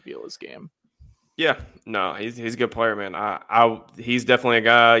completely with Avila's game. Yeah, no, he's a good player, man. He's definitely a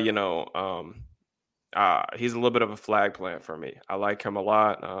guy, He's a little bit of a flag plant for me. I like him a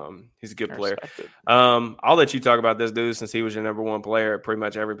lot. He's a good player. Respected. I'll let you talk about this dude since he was your number one player at pretty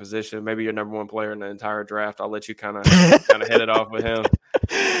much every position. Maybe your number one player in the entire draft. I'll let you kind of hit it off with him.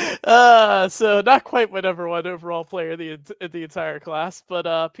 So not quite my number one overall player in the entire class,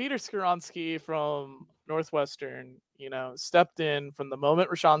 but Peter Skoronski from Northwestern, stepped in from the moment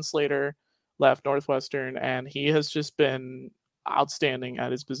Rashawn Slater left Northwestern, and he has just been outstanding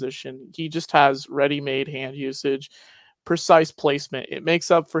at his position. He just has ready-made hand usage, precise placement. It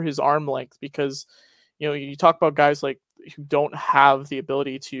makes up for his arm length because, you talk about guys like who don't have the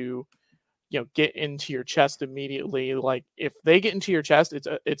ability to, get into your chest immediately. Like if they get into your chest,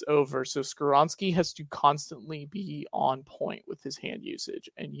 it's over. So Skoronski has to constantly be on point with his hand usage,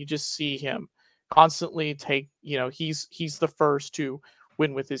 and you just see him constantly take. He's the first to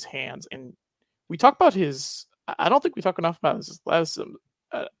win with his hands, and we talk about his. I don't think we talk enough about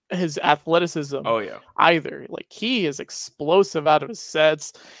his athleticism. Oh yeah, either. Like he is explosive out of his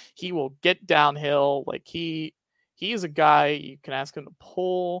sets. He will get downhill. Like he is a guy you can ask him to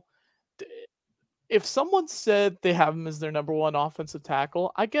pull. If someone said they have him as their number one offensive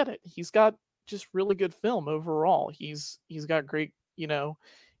tackle, I get it. He's got just really good film overall. He's got great.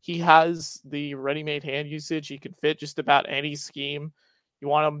 He has the ready-made hand usage. He can fit just about any scheme. You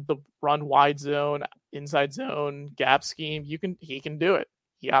want him to run wide zone, inside zone, gap scheme. He can do it.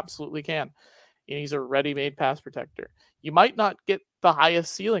 He absolutely can. And he's a ready-made pass protector. You might not get the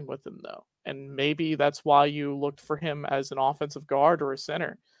highest ceiling with him though, and maybe that's why you looked for him as an offensive guard or a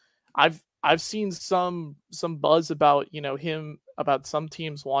center. I've seen some buzz about him, about some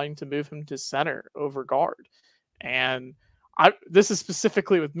teams wanting to move him to center over guard, and this is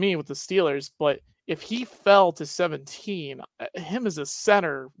specifically with me with the Steelers, but if he fell to 17, him as a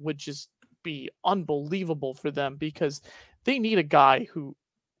center would just be unbelievable for them because they need a guy who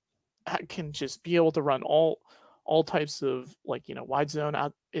can just be able to run all types of wide zone,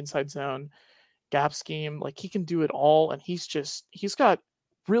 out inside zone, gap scheme. Like he can do it all, and he's got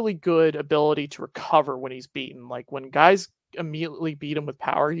really good ability to recover when he's beaten. Like when guys immediately beat him with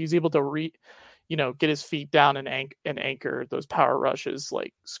power, he's able to get his feet down and anchor those power rushes.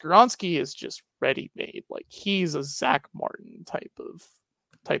 Like Skoronski is just ready-made. Like he's a Zach Martin type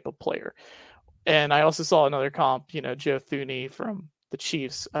of player. And I also saw another comp, Joe Thuney from the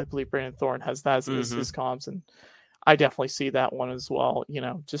Chiefs. I believe Brandon Thorne has that as his comps, and I definitely see that one as well.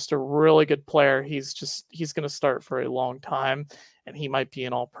 Just a really good player. He's going to start for a long time, and he might be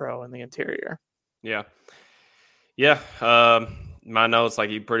an all-pro in the interior. Yeah. My notes,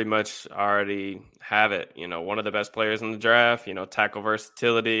 like you pretty much already have it. One of the best players in the draft. Tackle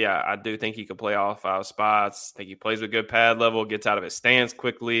versatility. I do think he could play all 5 spots. I think he plays with good pad level, gets out of his stance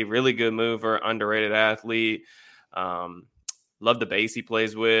quickly. Really good mover, underrated athlete. Love the base he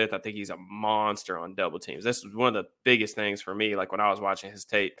plays with. I think he's a monster on double teams. This was one of the biggest things for me. Like when I was watching his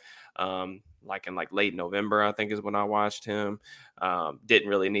tape, like in late November, I think is when I watched him. Didn't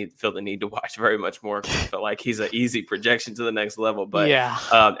really feel the need to watch very much more because I felt like he's an easy projection to the next level. But yeah,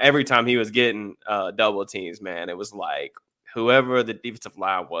 every time he was getting double teams, man, it was like whoever the defensive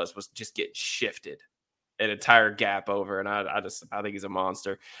line was just getting shifted an entire gap over, and I think he's a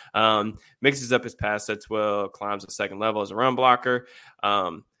monster. Mixes up his pass sets well, climbs the second level as a run blocker.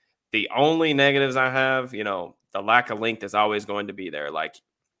 The only negatives I have, the lack of length is always going to be there. Like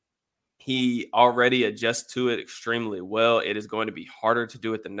he already adjusts to it extremely well. It is going to be harder to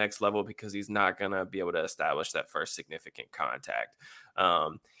do at the next level because he's not going to be able to establish that first significant contact.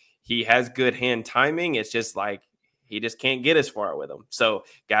 He has good hand timing. It's just like he just can't get as far with him. So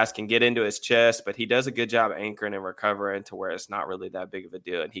guys can get into his chest, but he does a good job anchoring and recovering to where it's not really that big of a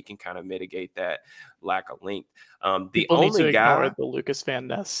deal, and he can kind of mitigate that lack of length. The only guy, the Lucas Van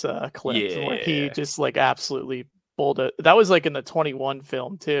Ness clip, where he just absolutely bowled it. That was in the 21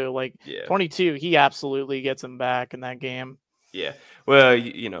 film too. 22, he absolutely gets him back in that game. Yeah. Well,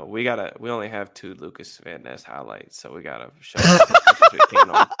 we only have 2 Lucas Van Ness highlights, so we gotta show as we can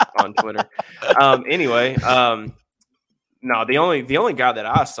on Twitter. Anyway. No, the only guy that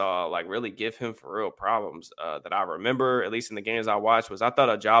I saw really give him for real problems that I remember, at least in the games I watched, was I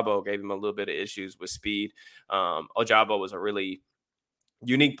thought Ojabo gave him a little bit of issues with speed. Ojabo was a really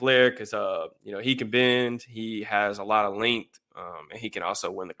unique player because he can bend, he has a lot of length, and he can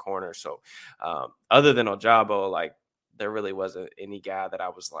also win the corner. So other than Ojabo, there really wasn't any guy that I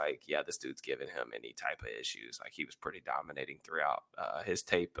was like, yeah, this dude's giving him any type of issues. Like he was pretty dominating throughout his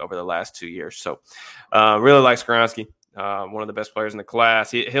tape over the last 2 years. So really like Skoronski. One of the best players in the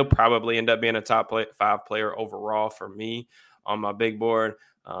class. He'll probably end up being a top 5 player overall for me on my big board.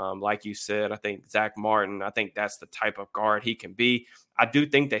 Like you said, I think Zach Martin, I think that's the type of guard he can be. I do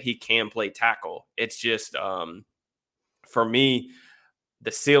think that he can play tackle. It's just, for me,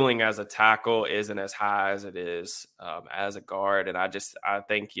 the ceiling as a tackle isn't as high as it is as a guard. And I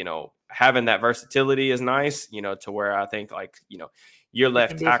think, having that versatility is nice, to where I think your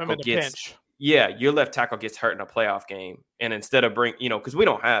left tackle gets, your left tackle gets hurt in a playoff game. And instead of because we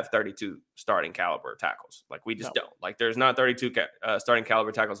don't have 32 starting caliber tackles. Like we just don't. Like there's not 32 starting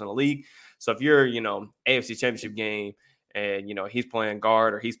caliber tackles in the league. So if you're, AFC Championship game, and he's playing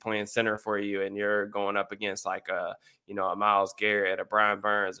guard or he's playing center for you, and you're going up against like a Myles Garrett, a Brian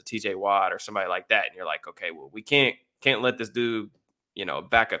Burns, a TJ Watt, or somebody like that, and you're like, okay, well, we can't let this dude,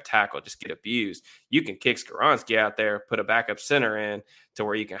 backup tackle just get abused. You can kick Skoronski out there, put a backup center in to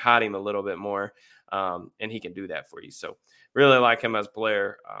where you can hide him a little bit more, and he can do that for you. So really like him as a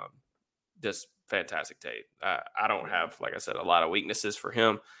player. Just fantastic tape. I don't have, like I said, a lot of weaknesses for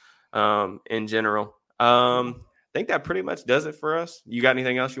him in general. I think that pretty much does it for us. You got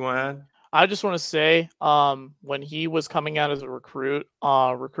anything else you want to add? I just want to say, when he was coming out as a recruit,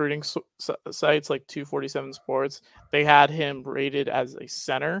 recruiting sites like 247 Sports, they had him rated as a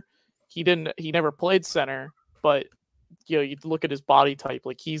center. He never played center, but you look at his body type,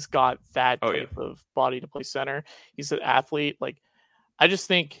 like he's got that type of body to play center. He's an athlete. Like I just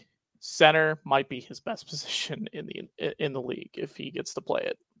think center might be his best position in the league if he gets to play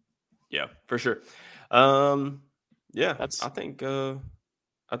it. Yeah, for sure. Yeah, I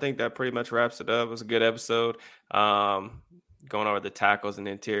think that pretty much wraps it up. It was a good episode. Going over the tackles and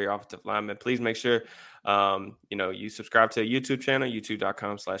the interior offensive linemen. Please make sure you subscribe to the YouTube channel,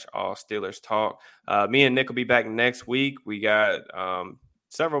 youtube.com/allsteelerstalk. Me and Nick will be back next week. We got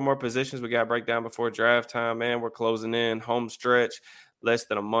several more positions we got to break down before draft time, man. We're closing in home stretch. Less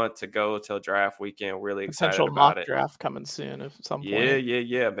than a month to go till draft weekend. Really excited about it. Potential mock draft coming soon at some point.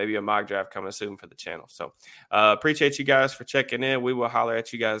 Yeah. Maybe a mock draft coming soon for the channel. So appreciate you guys for checking in. We will holler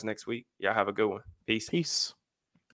at you guys next week. Y'all have a good one. Peace.